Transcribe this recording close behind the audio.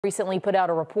Recently put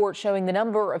out a report showing the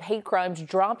number of hate crimes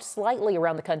dropped slightly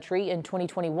around the country in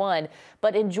 2021,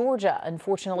 but in Georgia,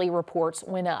 unfortunately, reports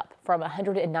went up from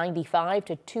 195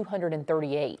 to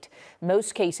 238.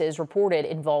 Most cases reported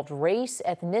involved race,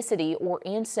 ethnicity, or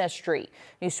ancestry.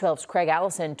 News 12's Craig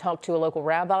Allison talked to a local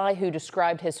rabbi who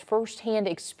described his firsthand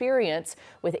experience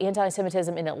with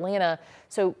anti-Semitism in Atlanta.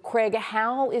 So, Craig,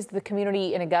 how is the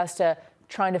community in Augusta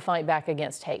trying to fight back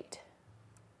against hate?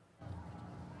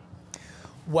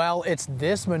 Well, it's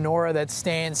this menorah that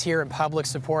stands here in public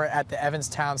support at the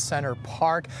Evanstown Center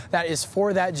Park that is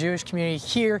for that Jewish community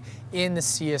here in the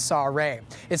CSRA.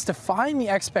 It's defying the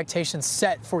expectations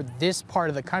set for this part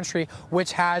of the country,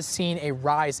 which has seen a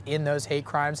rise in those hate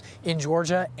crimes in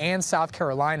Georgia and South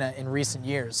Carolina in recent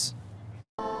years.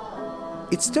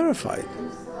 It's terrifying,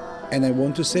 and I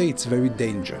want to say it's very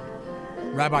dangerous.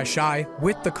 Rabbi Shai,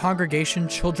 with the congregation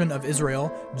Children of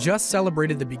Israel, just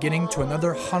celebrated the beginning to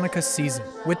another Hanukkah season.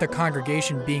 With the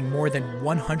congregation being more than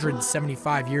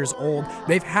 175 years old,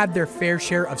 they've had their fair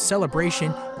share of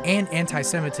celebration and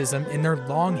anti-Semitism in their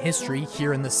long history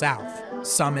here in the South.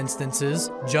 Some instances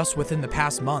just within the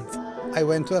past month. I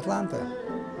went to Atlanta.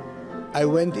 I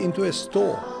went into a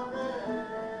store,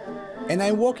 and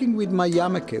I'm walking with my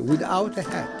yarmulke without a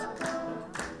hat,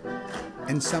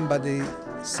 and somebody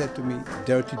said to me,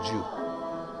 "Dirty Jew."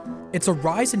 It's a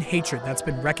rise in hatred that's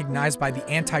been recognized by the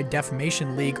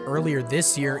Anti-Defamation League earlier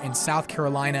this year in South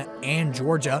Carolina and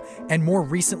Georgia, and more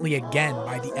recently again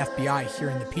by the FBI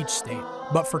here in the Peach State.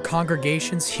 But for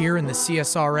congregations here in the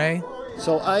CSRA,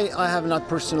 so I have not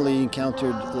personally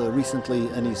encountered recently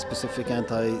any specific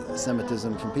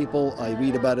anti-Semitism from people. I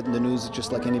read about it in the news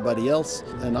just like anybody else,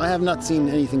 and I have not seen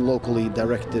anything locally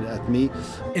directed at me.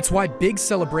 It's why big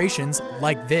celebrations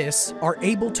like this are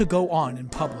able to go on in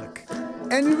public.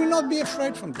 And we will not be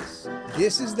afraid from this.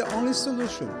 This is the only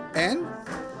solution. And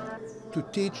to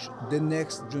teach the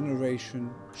next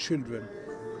generation children,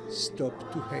 stop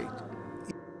to hate.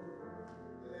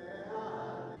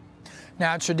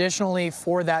 Now, traditionally,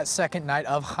 for that second night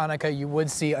of Hanukkah, you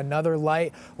would see another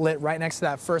light lit right next to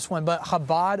that first one. But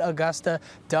Chabad Augusta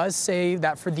does say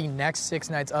that for the next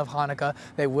 6 nights of Hanukkah,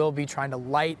 they will be trying to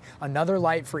light another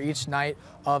light for each night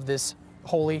of this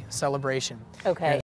holy celebration. Okay.